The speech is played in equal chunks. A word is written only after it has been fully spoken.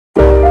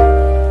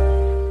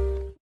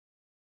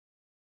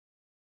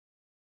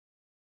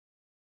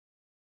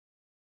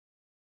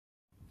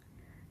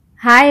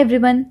Hi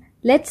everyone,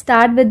 let's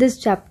start with this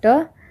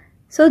chapter.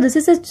 So this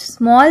is a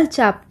small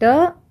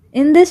chapter.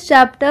 In this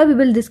chapter we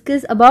will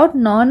discuss about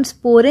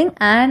non-sporing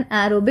and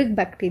aerobic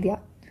bacteria.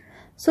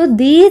 So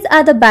these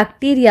are the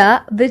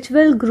bacteria which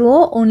will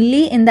grow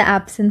only in the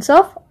absence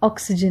of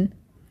oxygen.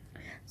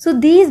 So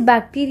these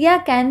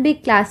bacteria can be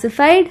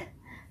classified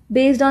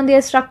based on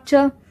their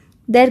structure.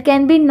 There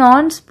can be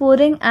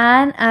non-sporing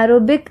and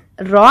aerobic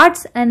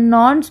rods and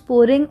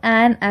non-sporing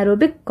and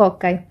aerobic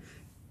cocci.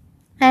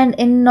 And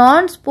in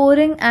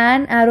non-sporing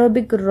and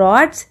aerobic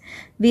rods,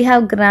 we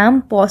have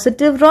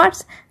gram-positive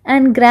rods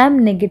and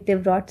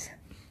gram-negative rods.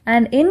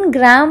 And in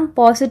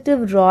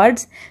gram-positive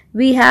rods,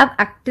 we have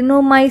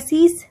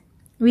actinomyces,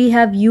 we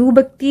have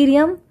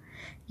eubacterium,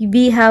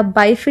 we have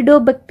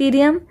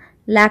bifidobacterium,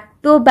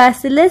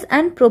 lactobacillus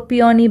and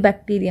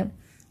propionibacterium.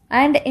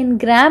 And in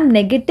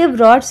gram-negative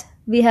rods,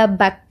 we have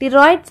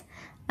bacteroids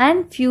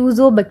and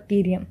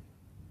fusobacterium.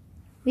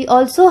 We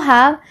also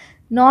have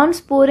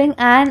non-sporing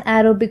and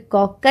aerobic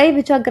cocci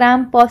which are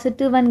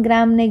gram-positive and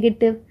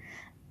gram-negative.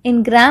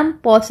 In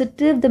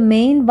gram-positive, the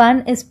main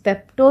one is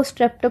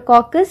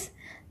Peptostreptococcus,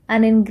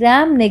 and in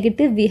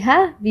gram-negative we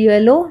have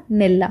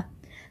Veillonella.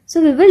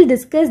 So we will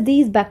discuss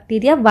these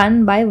bacteria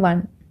one by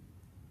one.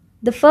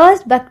 The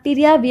first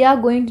bacteria we are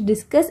going to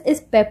discuss is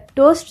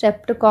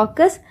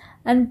Peptostreptococcus,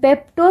 and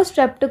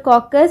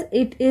Peptostreptococcus,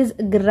 it is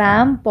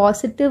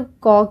gram-positive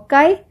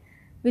cocci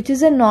which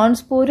is a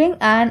non-sporing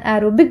and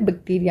aerobic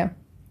bacteria.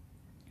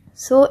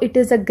 So it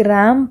is a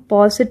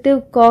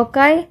gram-positive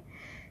cocci,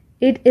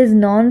 it is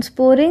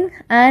non-sporing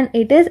and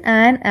it is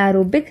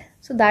anaerobic,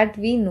 so that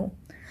we know.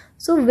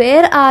 So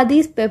where are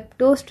these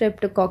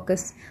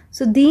Peptostreptococcus?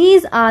 So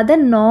these are the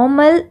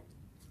normal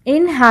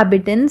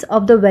inhabitants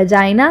of the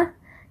vagina,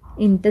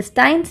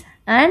 intestines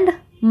and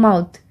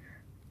mouth.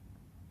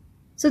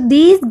 So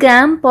these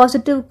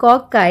gram-positive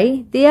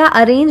cocci, they are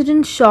arranged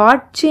in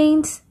short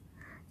chains.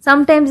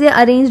 Sometimes they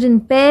are arranged in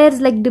pairs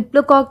like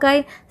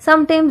diplococci,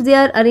 sometimes they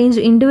are arranged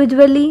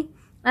individually,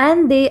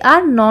 and they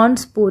are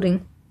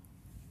non-sporing.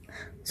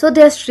 So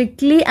they are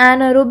strictly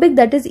anaerobic,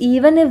 that is,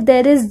 even if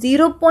there is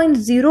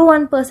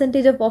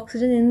 0.01% of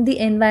oxygen in the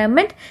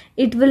environment,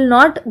 it will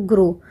not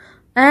grow.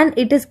 And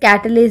it is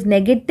catalase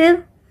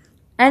negative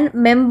and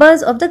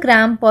members of the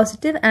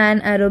gram-positive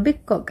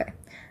anaerobic cocci.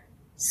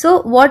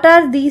 So what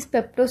are these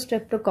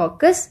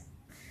Peptostreptococcus?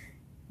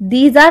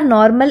 These are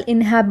normal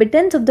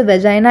inhabitants of the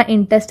vagina,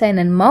 intestine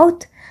and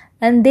mouth,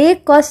 and they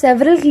cause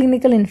several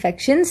clinical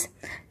infections,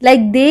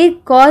 like they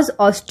cause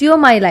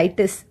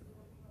osteomyelitis,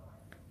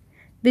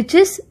 which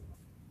is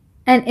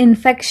an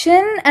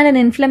infection and an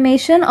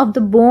inflammation of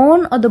the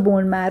bone or the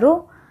bone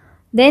marrow.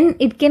 Then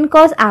it can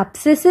cause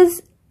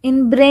abscesses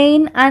in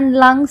brain and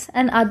lungs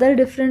and other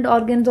different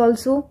organs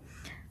also,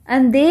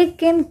 and they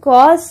can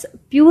cause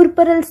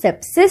puerperal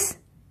sepsis.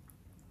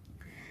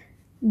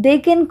 They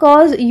can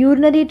cause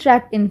urinary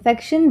tract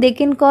infection, they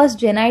can cause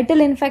genital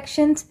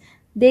infections,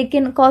 they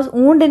can cause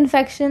wound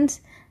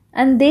infections,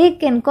 and they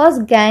can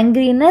cause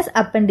gangrenous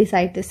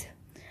appendicitis.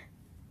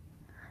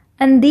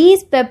 And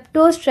these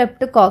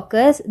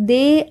Peptostreptococcus,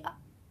 they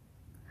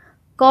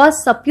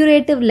cause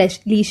suppurative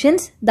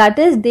lesions, that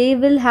is, they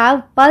will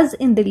have pus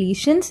in the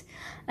lesions,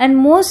 and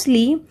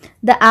mostly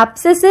the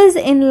abscesses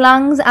in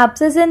lungs,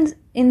 abscesses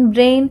in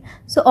brain.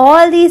 So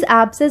all these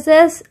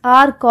abscesses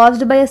are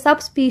caused by a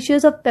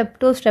subspecies of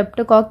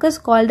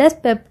Peptostreptococcus called as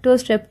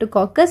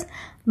Peptostreptococcus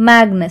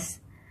magnus.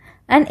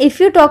 And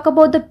if you talk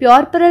about the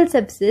puerperal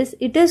sepsis,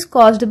 it is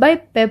caused by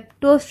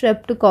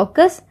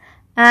Peptostreptococcus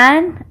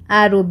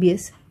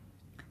anaerobius.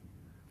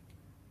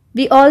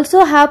 We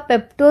also have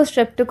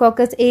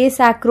Peptostreptococcus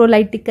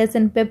asacrolyticus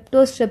and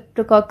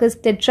Peptostreptococcus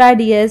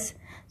tetradius.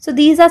 So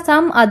these are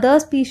some other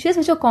species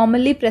which are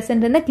commonly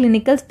present in the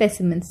clinical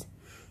specimens.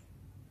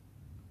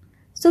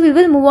 So we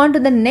will move on to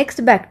the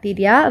next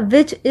bacteria,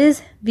 which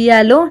is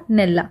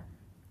Veillonella.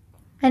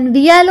 And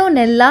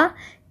Veillonella,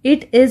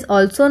 it is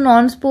also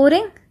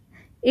non-sporing,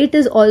 it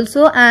is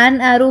also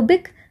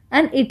anaerobic,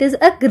 and it is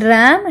a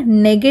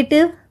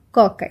gram-negative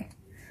cocci.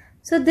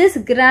 So this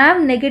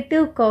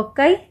gram-negative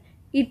cocci,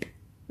 it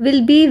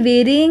will be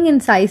varying in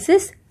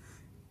sizes.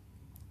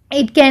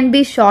 It can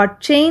be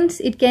short chains,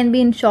 it can be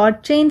in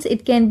short chains,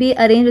 it can be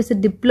arranged as a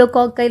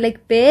diplococci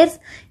like pairs,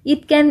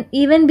 it can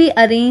even be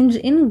arranged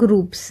in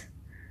groups.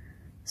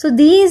 So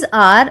these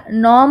are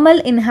normal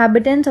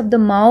inhabitants of the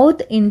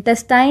mouth,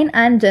 intestine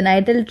and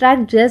genital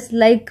tract, just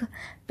like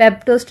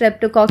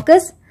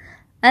Peptostreptococcus.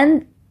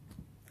 And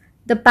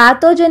the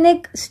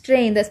pathogenic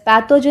strain, the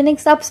pathogenic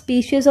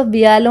subspecies of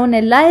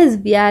Veillonella is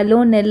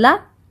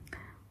Veillonella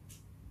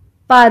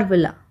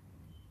parvula.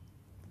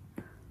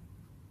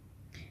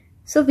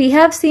 So we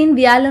have seen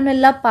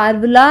Veillonella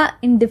parvula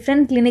in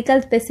different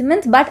clinical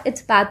specimens, but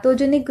its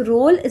pathogenic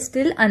role is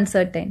still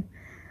uncertain.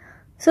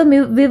 So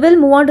we will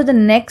move on to the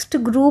next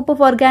group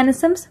of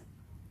organisms,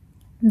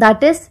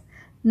 that is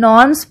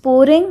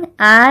non-sporing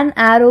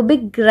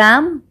anaerobic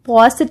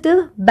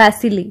gram-positive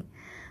bacilli.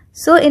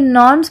 So in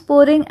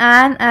non-sporing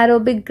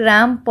anaerobic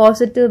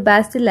gram-positive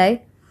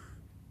bacilli,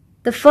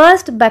 The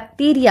first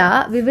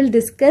bacteria we will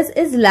discuss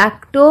is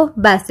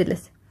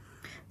lactobacillus.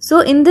 So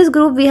in this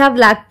group we have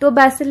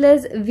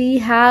lactobacillus, we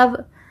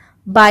have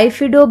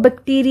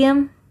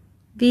bifidobacterium,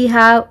 we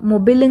have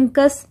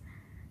mobilincus,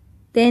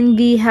 then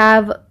we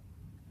have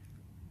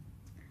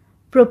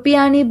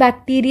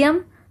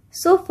propionibacterium.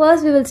 So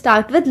first we will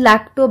start with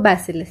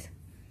lactobacillus.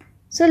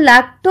 So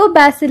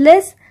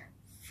lactobacillus,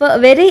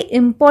 very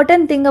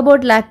important thing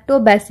about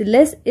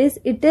lactobacillus is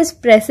it is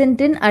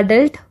present in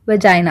adult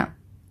vagina.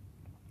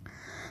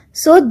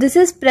 So this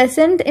is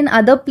present in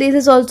other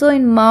places also,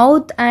 in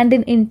mouth and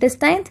in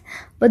intestines,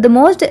 but the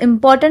most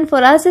important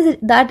for us is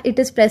that it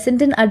is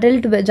present in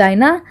adult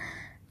vagina.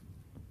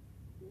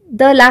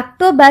 The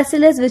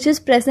lactobacillus which is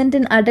present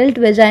in adult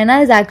vagina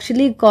is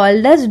actually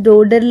called as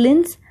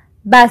Doderlin's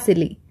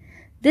bacilli.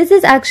 This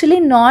is actually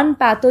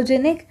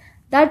non-pathogenic,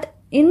 that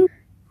in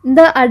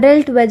the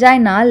adult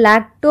vagina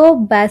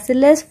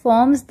lactobacillus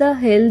forms the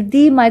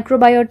healthy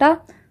microbiota.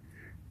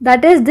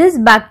 That is, this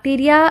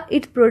bacteria,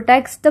 it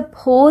protects the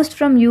host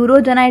from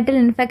urogenital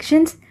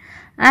infections,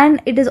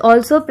 and it is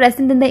also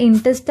present in the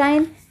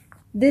intestine.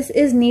 This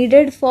is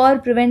needed for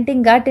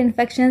preventing gut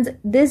infections.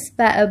 This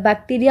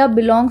bacteria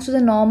belongs to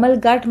the normal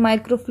gut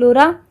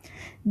microflora.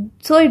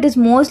 So it is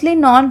mostly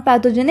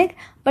non-pathogenic,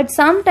 but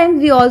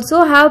sometimes we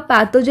also have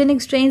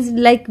pathogenic strains,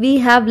 like we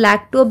have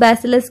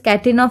Lactobacillus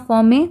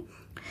catenaforme.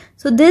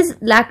 So this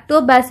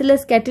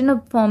Lactobacillus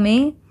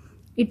catenaforme,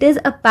 it is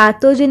a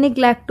pathogenic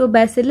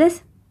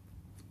lactobacillus.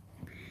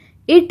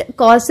 It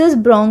causes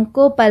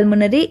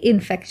bronchopulmonary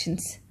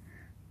infections.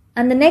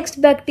 And the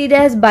next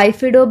bacteria is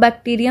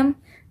Bifidobacterium,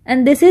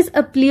 and this is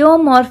a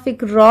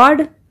pleomorphic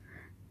rod,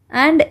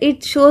 and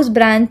it shows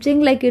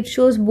branching, like it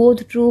shows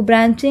both true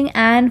branching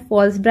and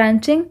false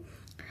branching.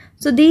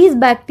 So these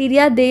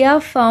bacteria, they are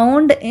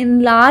found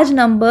in large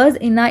numbers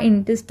in our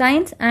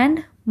intestines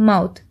and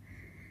mouth.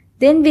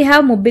 Then we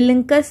have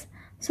Mobilincus.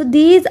 So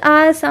these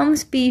are some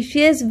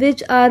species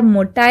which are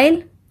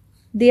motile.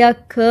 They are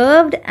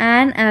curved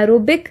and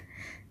aerobic.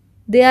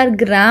 They are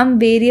gram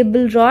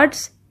variable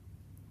rods.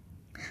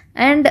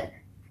 And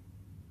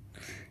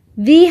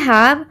we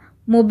have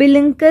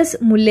Mobilincus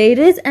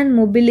muliaris and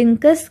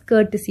Mobilincus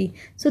curtisi.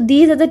 So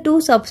these are the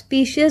two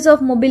subspecies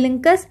of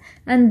Mobilincus,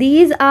 and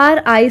these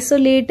are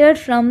isolated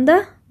from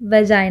the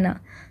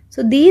vagina.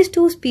 So these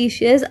two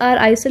species are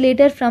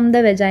isolated from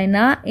the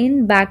vagina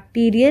in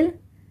bacterial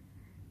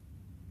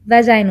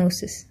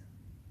vaginosis.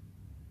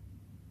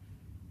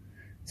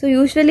 So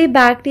usually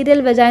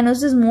bacterial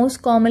vaginosis is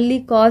most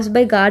commonly caused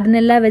by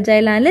Gardnerella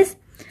vaginalis,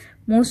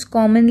 most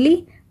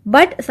commonly.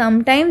 But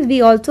sometimes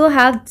we also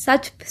have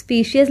such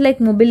species like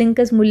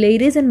Mobilincus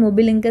muliaris and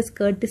Mobilincus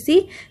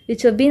curtisi,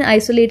 which have been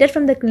isolated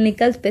from the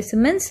clinical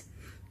specimens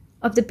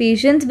of the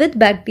patients with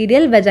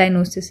bacterial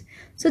vaginosis.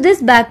 So this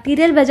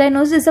bacterial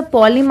vaginosis is a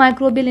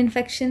polymicrobial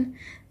infection.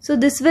 So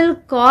this will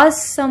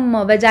cause some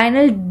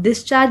vaginal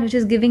discharge which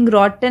is giving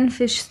rotten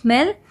fish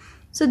smell.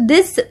 So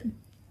this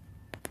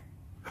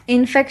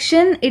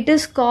infection, it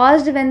is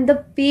caused when the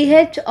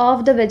pH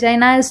of the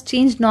vagina is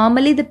changed.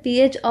 Normally the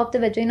pH of the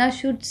vagina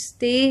should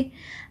stay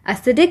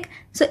acidic.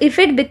 So if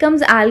it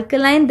becomes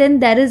alkaline, then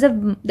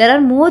there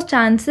are more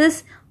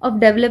chances of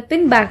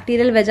developing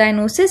bacterial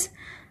vaginosis.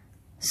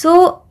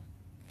 So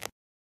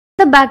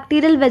the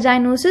bacterial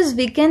vaginosis,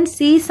 we can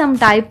see some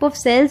type of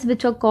cells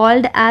which are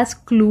called as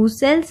clue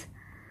cells.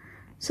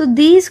 So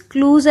these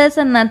clue cells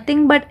are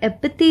nothing but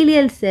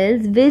epithelial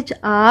cells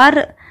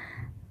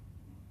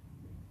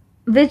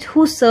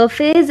whose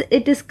surface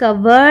it is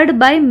covered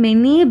by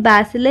many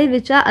bacilli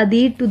which are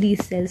adhered to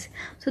these cells.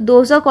 So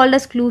those are called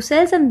as clue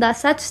cells, and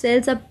such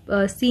cells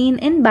are seen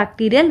in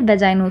bacterial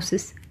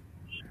vaginosis.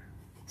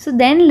 So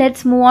then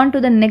let's move on to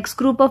the next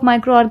group of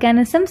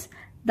microorganisms,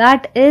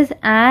 that is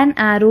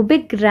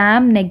anaerobic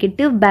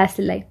gram-negative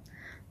bacilli.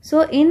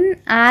 So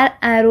in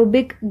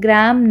anaerobic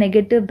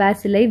gram-negative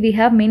bacilli, we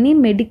have many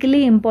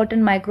medically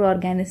important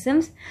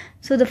microorganisms.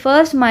 So the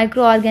first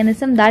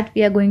microorganism that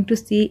we are going to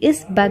see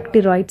is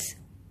bacteroids.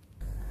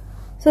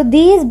 So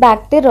these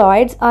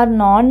bacteroids are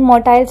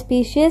non-motile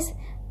species.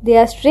 They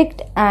are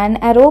strict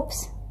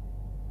anaerobes.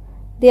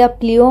 They are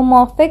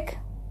pleomorphic.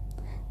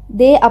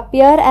 They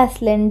appear as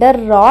slender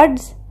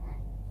rods.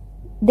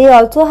 They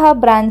also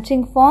have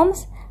branching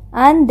forms,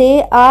 and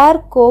they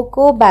are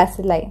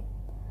cocobacilli.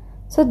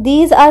 So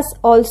these are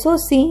also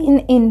seen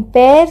in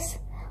pairs.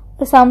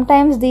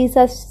 Sometimes these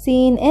are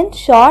seen in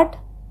short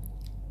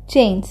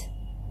chains.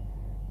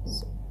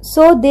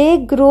 So they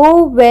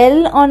grow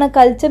well on a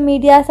culture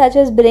media such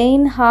as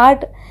brain,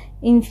 heart,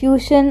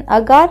 infusion,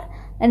 agar,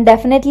 and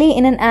definitely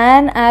in an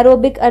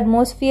anaerobic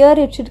atmosphere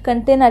it should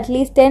contain at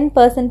least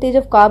 10%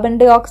 of carbon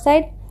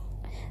dioxide.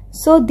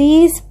 So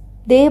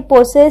they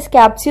possess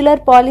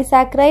capsular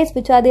polysaccharides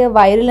which are their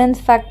virulence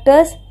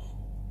factors.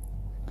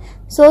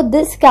 So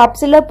this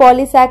capsular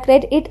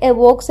polysaccharide, it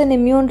evokes an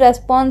immune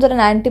response or an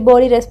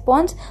antibody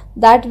response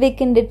that we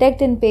can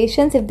detect in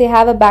patients if they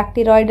have a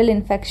bacteroidal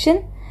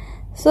infection.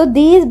 So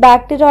these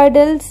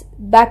bacteroids,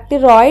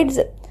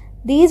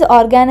 these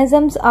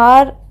organisms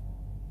are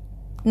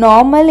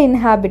normal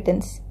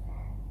inhabitants.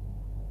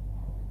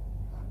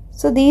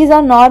 So these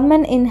are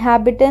normal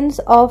inhabitants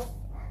of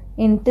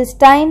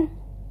intestine,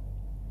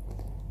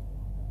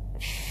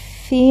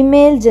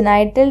 female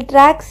genital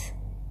tracts,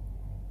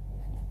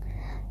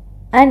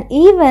 and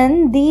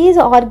even these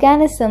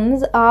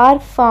organisms are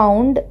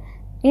found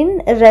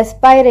in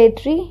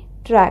respiratory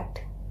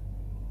tract.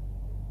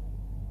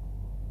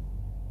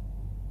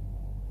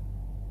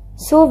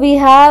 So we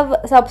have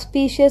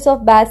subspecies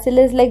of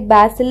bacillus like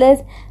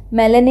Bacillus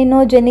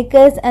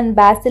melaninogenicus and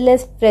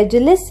Bacillus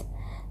fragilis.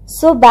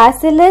 So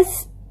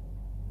Bacillus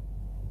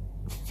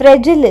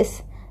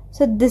fragilis,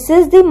 so this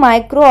is the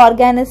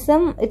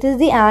microorganism, it is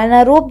the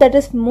anaerobe that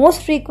is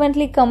most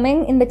frequently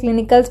coming in the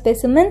clinical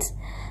specimens.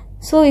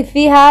 So if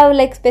we have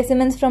like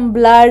specimens from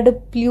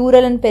blood,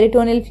 pleural and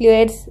peritoneal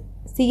fluids,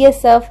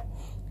 CSF,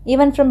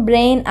 even from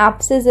brain,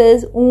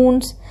 abscesses,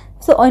 wounds,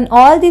 so in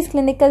all these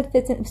clinical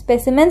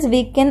specimens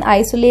we can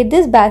isolate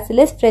this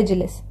Bacillus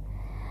fragilis.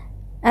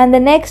 And the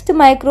next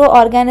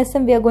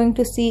microorganism we are going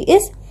to see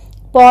is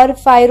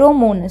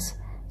Porphyromonas.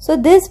 So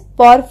this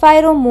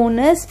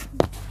Porphyromonas,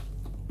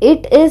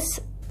 it is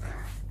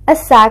a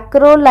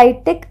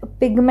saccharolytic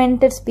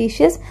pigmented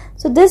species.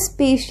 So this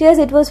species,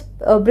 it was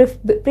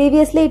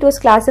previously it was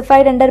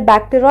classified under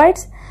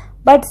bacteroids,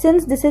 but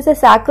since this is a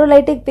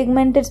saccharolytic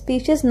pigmented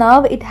species,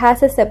 now it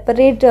has a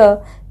separate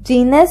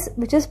genus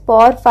which is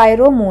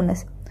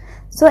Porphyromonas.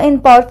 So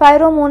in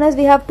Porphyromonas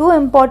we have two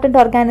important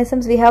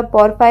organisms. We have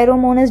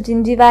Porphyromonas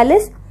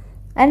gingivalis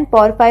and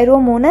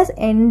Porphyromonas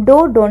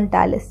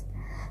endodontalis.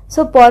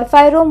 So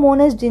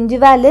Porphyromonas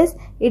gingivalis,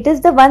 it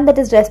is the one that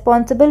is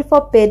responsible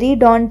for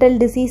periodontal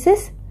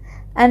diseases,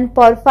 and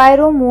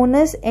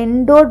Porphyromonas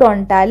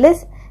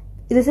endodontalis,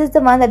 this is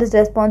the one that is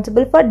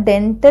responsible for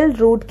dental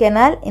root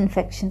canal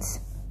infections.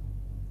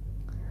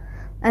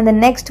 And the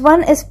next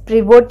one is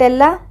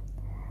Prevotella.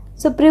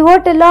 So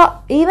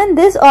Prevotella, even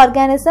this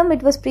organism,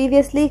 it was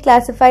previously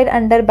classified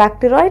under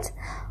bacteroids,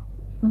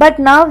 but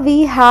now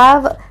we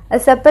have a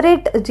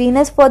separate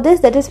genus for this,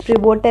 that is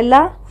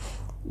Prevotella.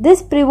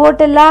 This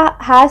Prevotella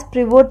has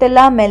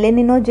Prevotella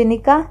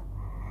melaninogenica.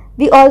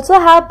 We also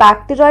have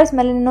Bacteroides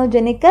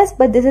melaninogenicus,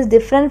 but this is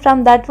different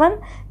from that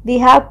one. We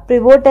have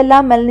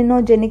Prevotella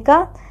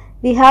melanogenica,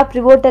 we have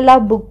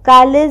Prevotella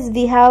buccalis,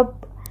 we have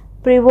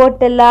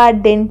Prevotella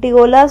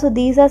dentiola. So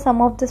these are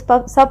some of the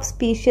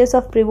subspecies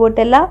of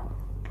Prevotella.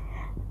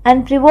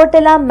 And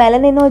Prevotella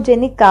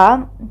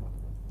melaninogenica,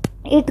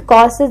 it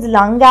causes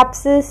lung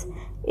abscess,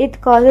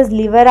 it causes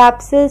liver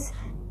abscess,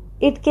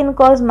 it can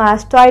cause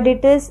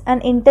mastoiditis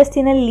and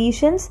intestinal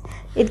lesions.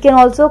 It can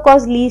also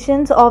cause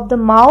lesions of the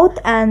mouth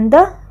and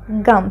the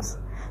gums.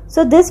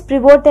 So this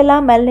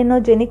Prevotella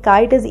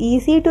melanogenica, it is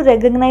easy to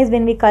recognize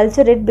when we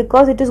culture it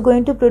because it is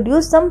going to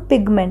produce some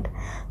pigment.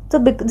 So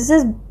this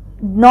is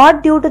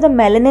not due to the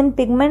melanin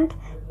pigment,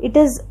 it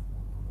is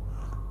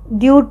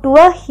due to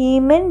a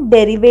hemin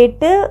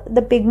derivative,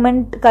 the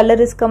pigment color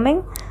is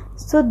coming.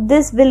 So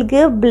this will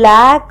give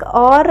black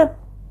or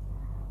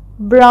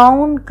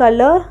brown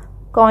color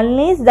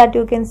colonies that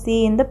you can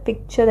see in the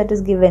picture that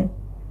is given.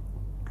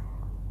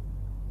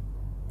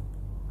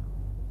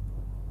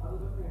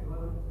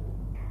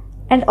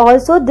 And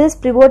also this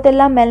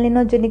Prevotella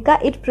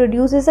melanogenica, it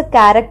produces a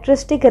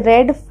characteristic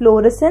red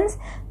fluorescence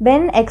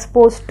when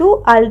exposed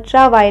to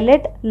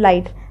ultraviolet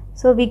light.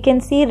 So we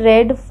can see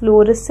red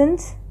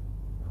fluorescence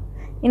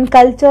in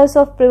cultures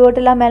of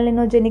Prevotella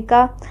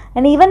melanogenica,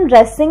 and even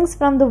dressings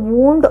from the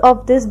wound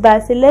of this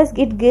bacillus,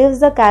 it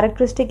gives the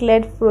characteristic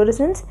red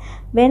fluorescence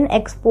when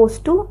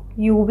exposed to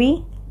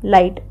UV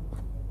light.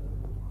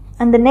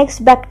 And the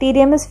next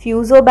bacterium is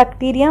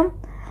Fusobacterium.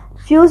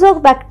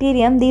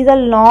 Fusobacterium, these are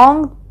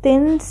long,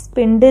 thin,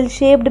 spindle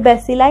shaped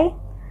bacilli.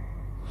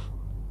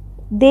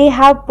 They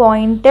have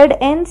pointed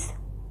ends.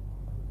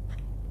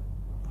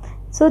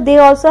 So they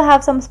also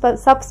have some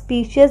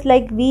subspecies,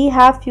 like we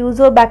have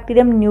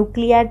Fusobacterium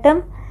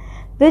nucleatum,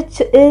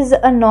 which is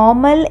a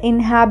normal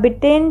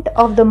inhabitant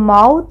of the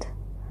mouth,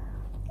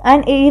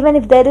 and even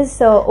if there is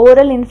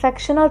oral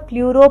infection or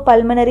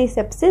pleuropulmonary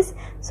sepsis,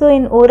 so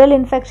in oral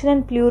infection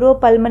and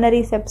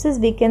pleuropulmonary sepsis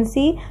we can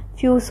see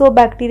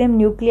Fusobacterium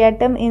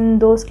nucleatum in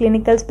those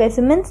clinical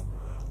specimens.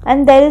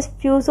 And there is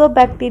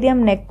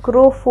Fusobacterium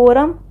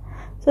necrophorum.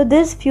 So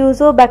this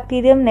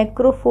Fusobacterium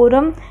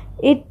necrophorum,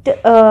 it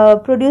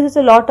produces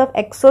a lot of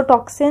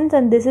exotoxins,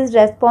 and this is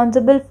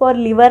responsible for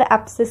liver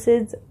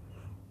abscesses,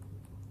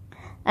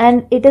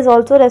 and it is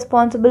also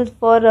responsible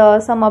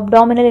for some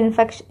abdominal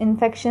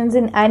infections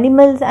in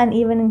animals and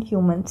even in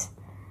humans.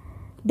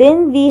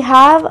 Then we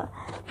have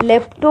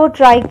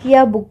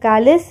Leptotrichia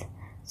buccalis.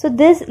 So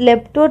this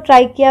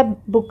Leptotrichia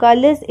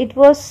buccalis, it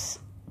was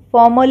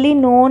formerly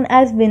known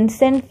as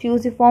Vincent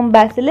fusiform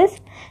bacillus.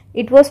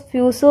 It was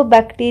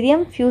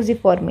Fusobacterium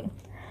fusiforme.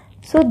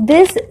 So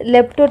this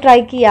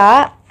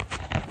Leptotrichia,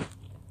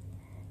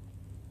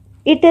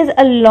 it is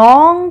a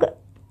long,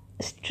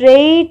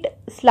 straight,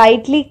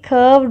 slightly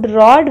curved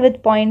rod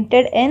with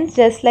pointed ends,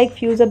 just like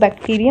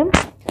Fusobacterium.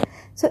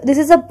 So this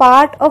is a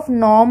part of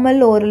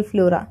normal oral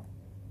flora.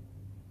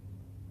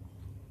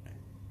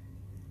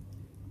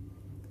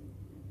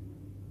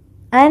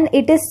 and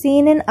it is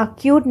seen in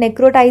acute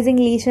necrotizing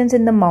lesions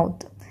in the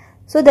mouth.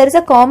 So there is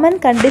a common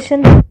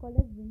condition called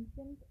as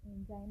Vincent's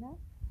angina.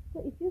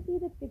 So if you see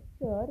the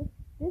picture,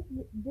 this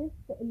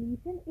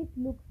lesion, it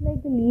looks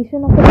like the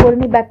lesion of the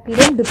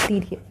Corynebacterium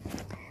diphtheriae.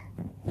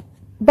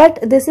 But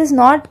this is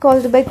not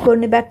caused by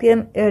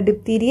Corynebacterium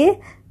diphtheriae.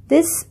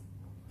 This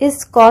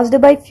is caused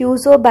by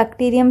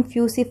Fusobacterium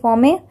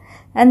fusiforme,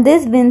 and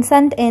this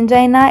Vincent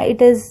angina,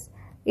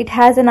 it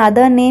has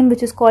another name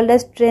which is called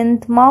as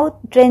trench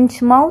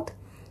mouth.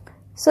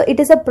 So it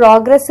is a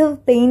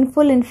progressive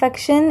painful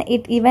infection.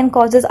 It even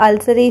causes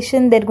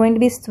ulceration. There going to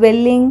be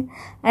swelling,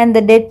 and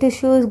the dead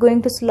tissue is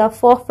going to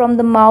slough off from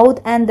the mouth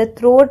and the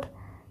throat.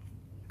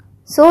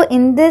 So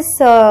in this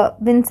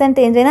Vincent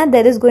angina,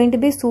 there is going to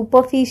be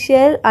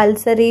superficial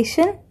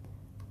ulceration,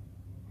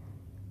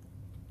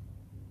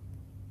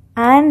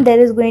 and there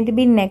is going to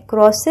be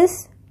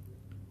necrosis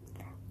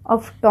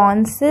of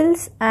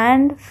tonsils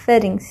and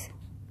pharynx.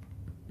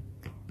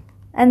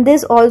 And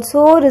this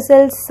also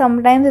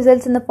sometimes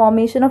results in the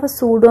formation of a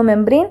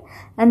pseudomembrane,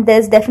 and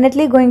there's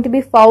definitely going to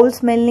be foul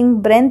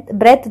smelling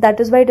breath.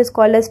 That is why it is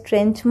called as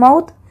trench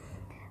mouth.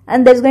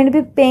 And there's going to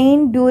be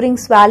pain during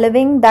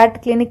swallowing.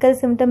 That clinical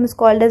symptom is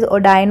called as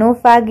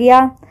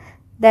odynophagia.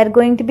 There are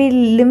going to be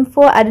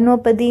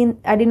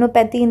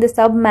lymphoadenopathy in the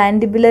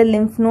submandibular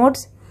lymph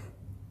nodes.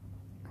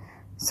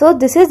 So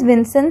this is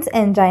Vincent's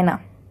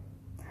angina.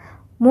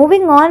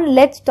 Moving on,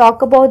 let's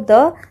talk about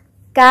the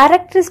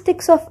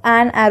characteristics of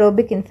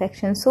anaerobic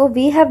infection. So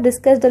we have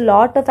discussed a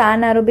lot of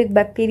anaerobic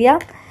bacteria,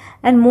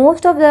 and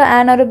most of the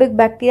anaerobic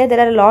bacteria, there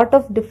are a lot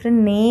of different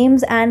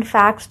names and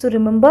facts to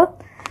remember.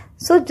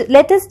 So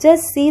let us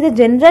just see the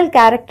general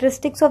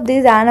characteristics of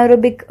these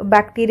anaerobic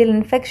bacterial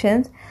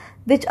infections,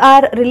 which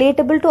are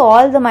relatable to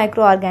all the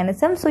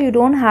microorganisms, so you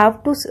don't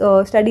have to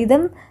study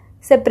them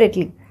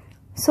separately.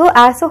 So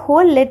as a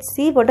whole, let's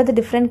see what are the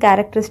different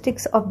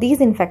characteristics of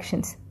these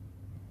infections.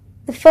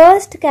 The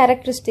first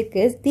characteristic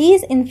is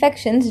these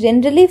infections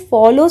generally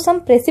follow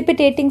some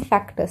precipitating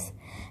factors.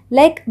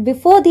 Like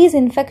before these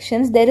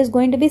infections, there is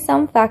going to be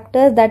some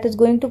factors that is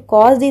going to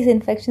cause these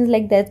infections,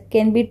 like there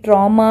can be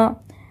trauma,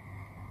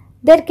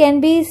 there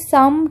can be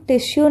some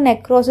tissue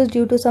necrosis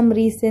due to some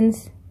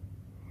reasons,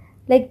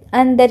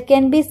 and there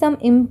can be some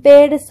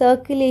impaired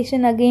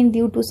circulation again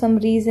due to some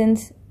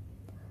reasons.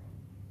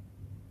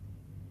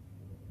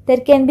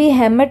 There can be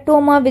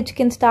hematoma which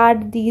can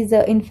start these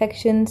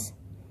infections.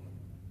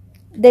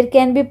 There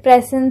can be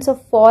presence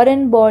of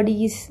foreign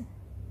bodies.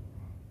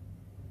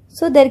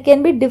 So there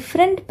can be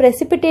different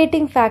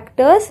precipitating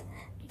factors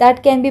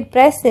that can be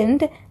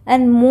present,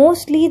 and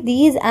mostly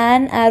these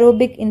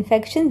anaerobic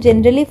infections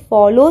generally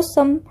follow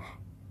some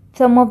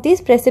of these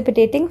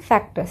precipitating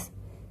factors.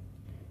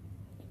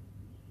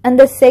 And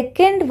the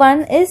second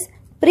one is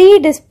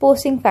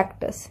predisposing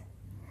factors.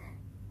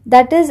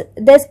 That is,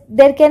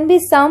 there can be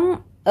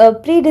some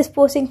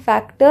predisposing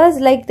factors,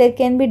 like there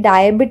can be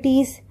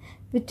diabetes,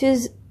 which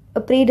is a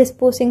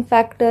predisposing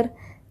factor.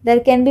 There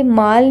can be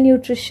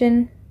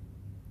malnutrition,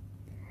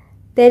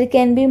 there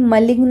can be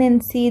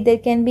malignancy, there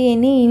can be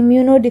any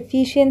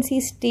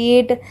immunodeficiency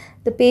state.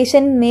 The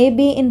patient may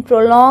be in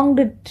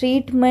prolonged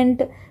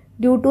treatment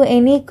due to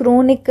any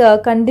chronic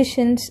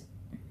conditions.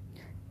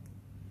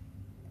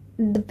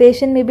 The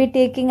patient may be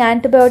taking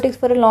antibiotics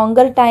for a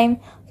longer time.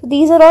 So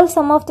these are all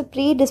some of the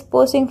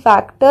predisposing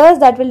factors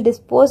that will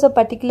dispose a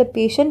particular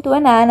patient to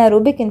an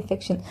anaerobic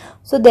infection.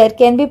 So there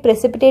can be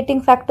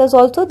precipitating factors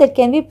also, there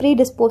can be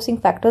predisposing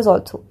factors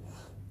also.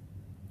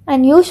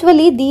 And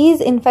usually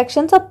these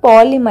infections are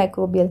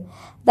polymicrobial.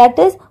 That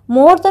is,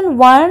 more than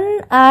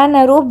one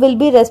anaerobe will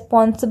be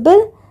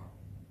responsible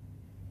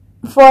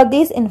for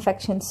these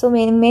infections. So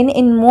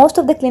in most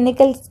of the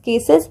clinical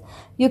cases,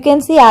 you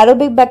can see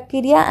aerobic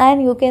bacteria,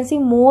 and you can see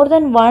more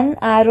than one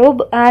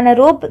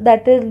anaerobe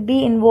that will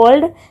be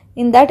involved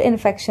in that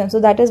infection. So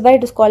that is why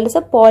it is called as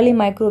a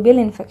polymicrobial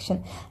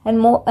infection, and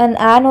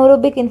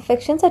anaerobic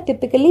infections are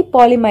typically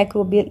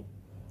polymicrobial.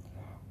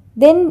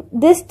 Then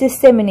this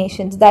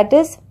disseminations, that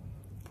is,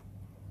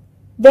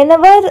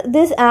 whenever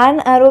this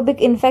anaerobic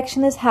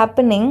infection is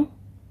happening,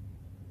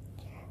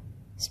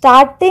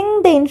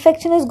 starting the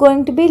infection is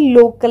going to be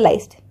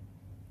localized.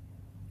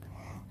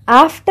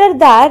 After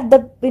that,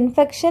 the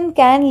infection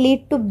can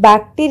lead to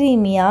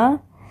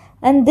bacteremia,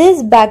 and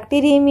this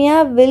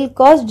bacteremia will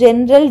cause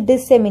general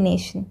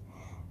dissemination.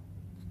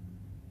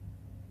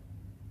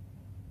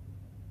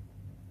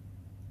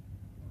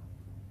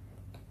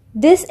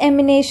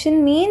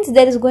 Dissemination means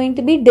there is going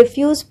to be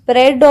diffuse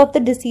spread of the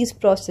disease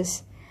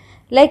process.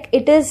 Like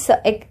it is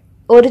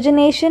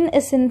origination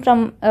is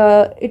from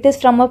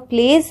a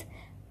place,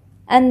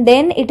 and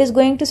then it is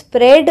going to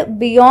spread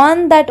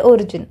beyond that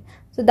origin.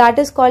 So that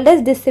is called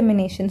as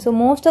dissemination. So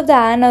most of the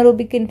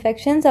anaerobic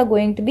infections are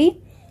going to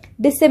be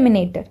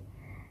disseminated.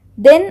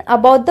 Then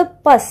about the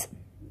pus.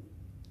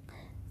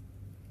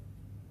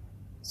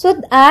 So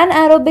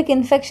anaerobic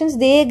infections,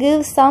 they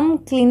give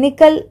some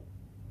clinical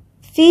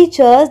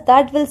features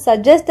that will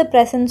suggest the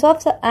presence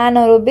of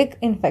anaerobic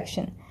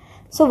infection.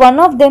 So one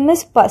of them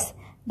is pus.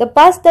 The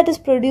pus that is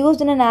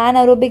produced in an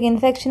anaerobic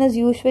infection is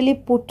usually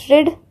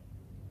putrid.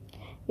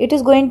 It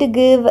is going to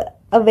give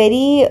a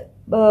very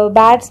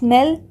bad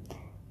smell,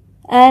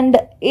 and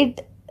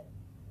it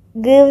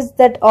gives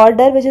that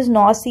odor which is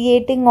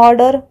nauseating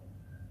odor.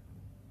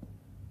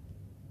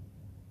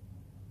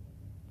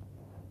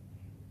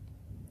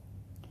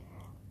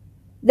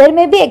 There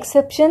may be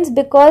exceptions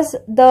because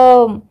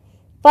the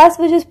pus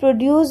which is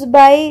produced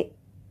by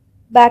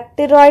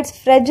Bacteroides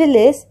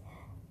fragilis,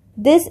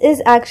 this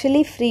is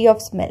actually free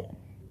of smell.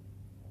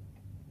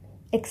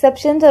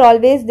 Exceptions are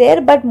always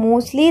there, but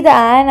mostly the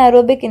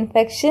anaerobic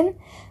infection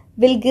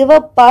will give a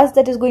pus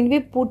that is going to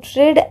be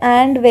putrid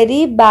and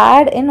very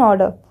bad in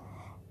odor.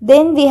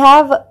 Then we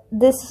have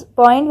this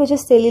point which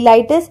is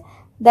cellulitis,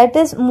 that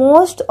is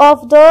most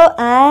of the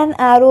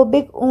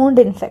anaerobic wound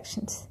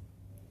infections.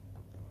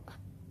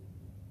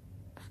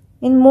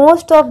 In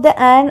most of the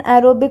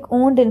anaerobic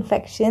wound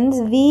infections,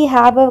 we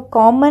have a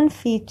common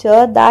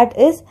feature that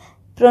is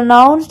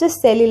pronounced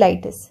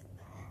cellulitis.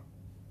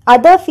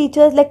 Other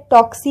features like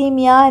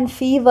toxemia and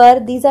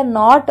fever, these are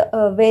not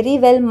very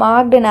well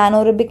marked in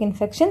anaerobic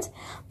infections,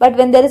 but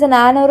when there is an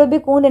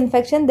anaerobic wound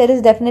infection, there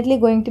is definitely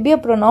going to be a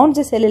pronounced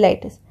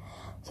cellulitis.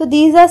 So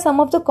these are some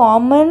of the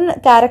common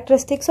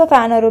characteristics of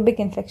anaerobic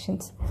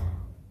infections.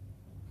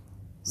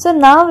 So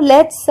now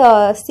let's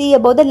see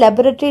about the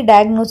laboratory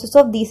diagnosis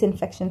of these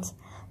infections.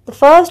 The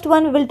first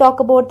one we will talk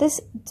about is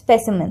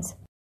specimens.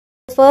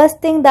 The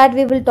first thing that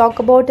we will talk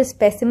about is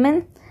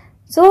specimen.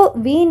 So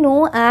we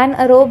know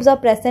anaerobes are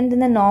present in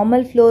the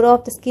normal flora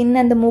of the skin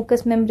and the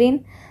mucous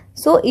membrane.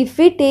 So if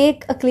we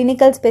take a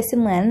clinical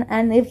specimen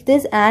and if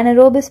this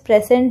anaerobe is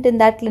present in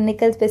that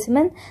clinical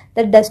specimen,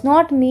 that does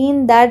not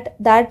mean that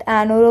that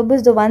anaerobe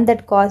is the one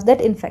that caused that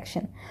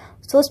infection.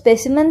 So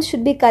specimens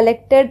should be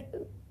collected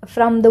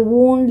from the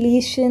wound,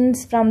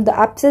 lesions, from the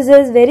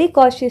abscesses very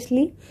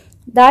cautiously,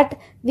 that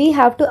we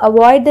have to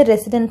avoid the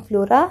resident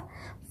flora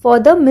for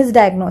the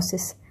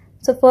misdiagnosis.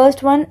 So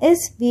first one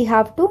is we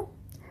have to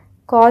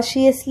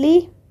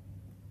cautiously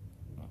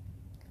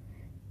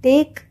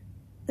take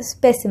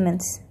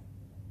specimens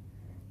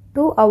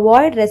to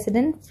avoid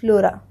resident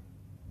flora.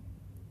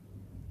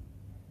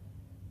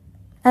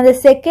 And the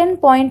second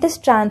point is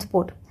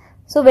transport.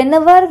 So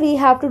whenever we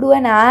have to do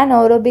an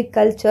anaerobic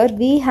culture,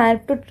 we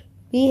have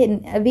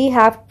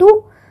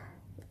to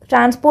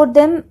transport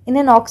them in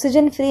an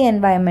oxygen free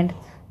environment.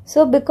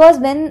 So because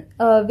when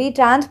we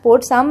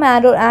transport, some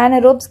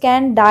anaerobes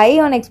can die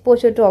on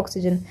exposure to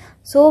oxygen.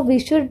 So we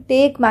should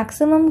take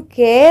maximum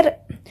care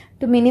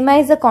to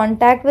minimize the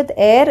contact with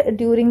air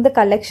during the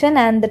collection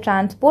and the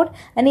transport.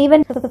 And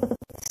even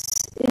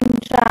in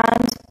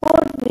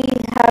transport, we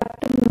have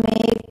to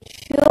make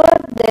sure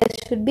there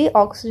should be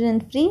oxygen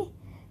free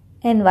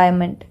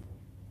environment.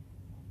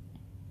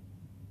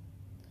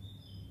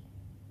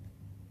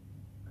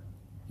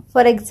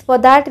 For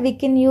that we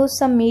can use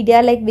some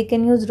media, like we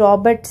can use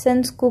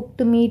Robertson's cooked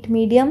meat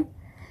medium.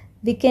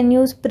 We can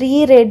use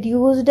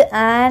pre-reduced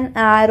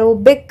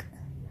anaerobic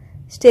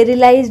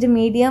sterilized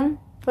medium.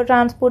 For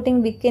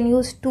transporting, we can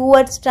use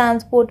Stewart's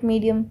transport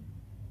medium.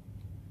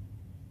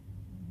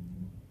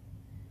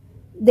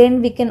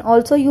 Then we can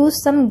also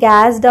use some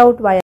gassed out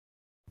vials.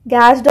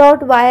 Gassed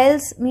out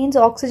vials means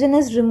oxygen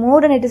is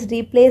removed and it is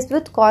replaced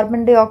with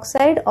carbon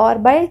dioxide or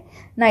by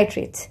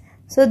nitrates.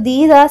 So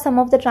these are some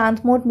of the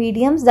transport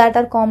mediums that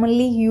are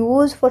commonly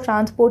used for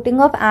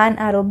transporting of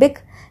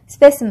anaerobic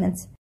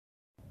specimens.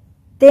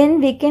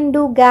 Then we can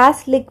do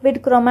gas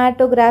liquid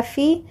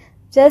chromatography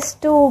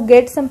just to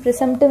get some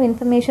presumptive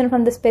information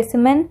from the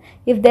specimen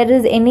if there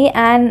is any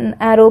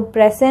anaerobe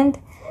present.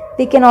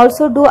 We can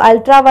also do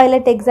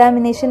ultraviolet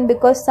examination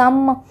because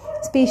some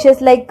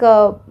species like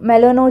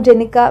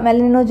melanogenica,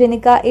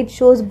 it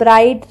shows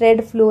bright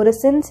red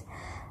fluorescence.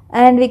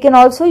 And we can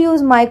also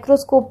use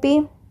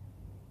microscopy.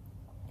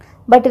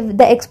 But if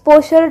the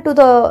exposure to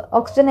the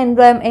oxygen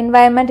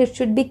environment, it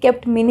should be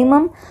kept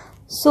minimum.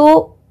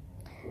 So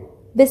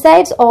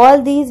besides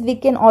all these, we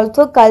can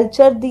also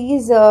culture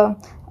these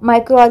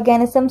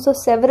microorganisms. So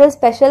several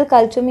special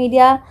culture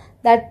media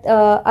that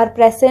are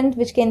present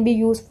which can be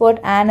used for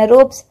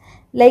anaerobes.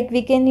 Like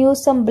we can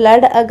use some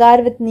blood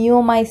agar with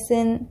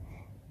neomycin,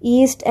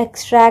 yeast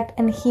extract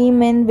and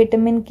heme,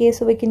 vitamin K.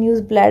 So we can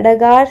use blood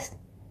agars.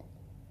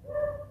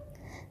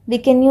 We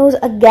can use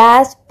a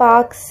gas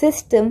park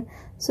system.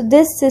 So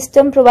this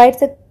system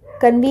provides a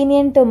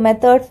convenient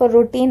method for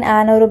routine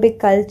anaerobic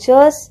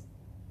cultures.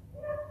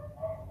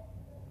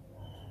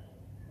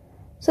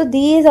 So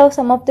these are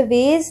some of the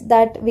ways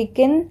that we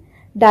can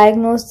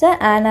diagnose the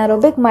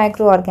anaerobic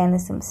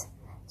microorganisms.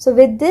 So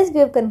with this, we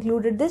have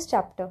concluded this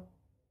chapter.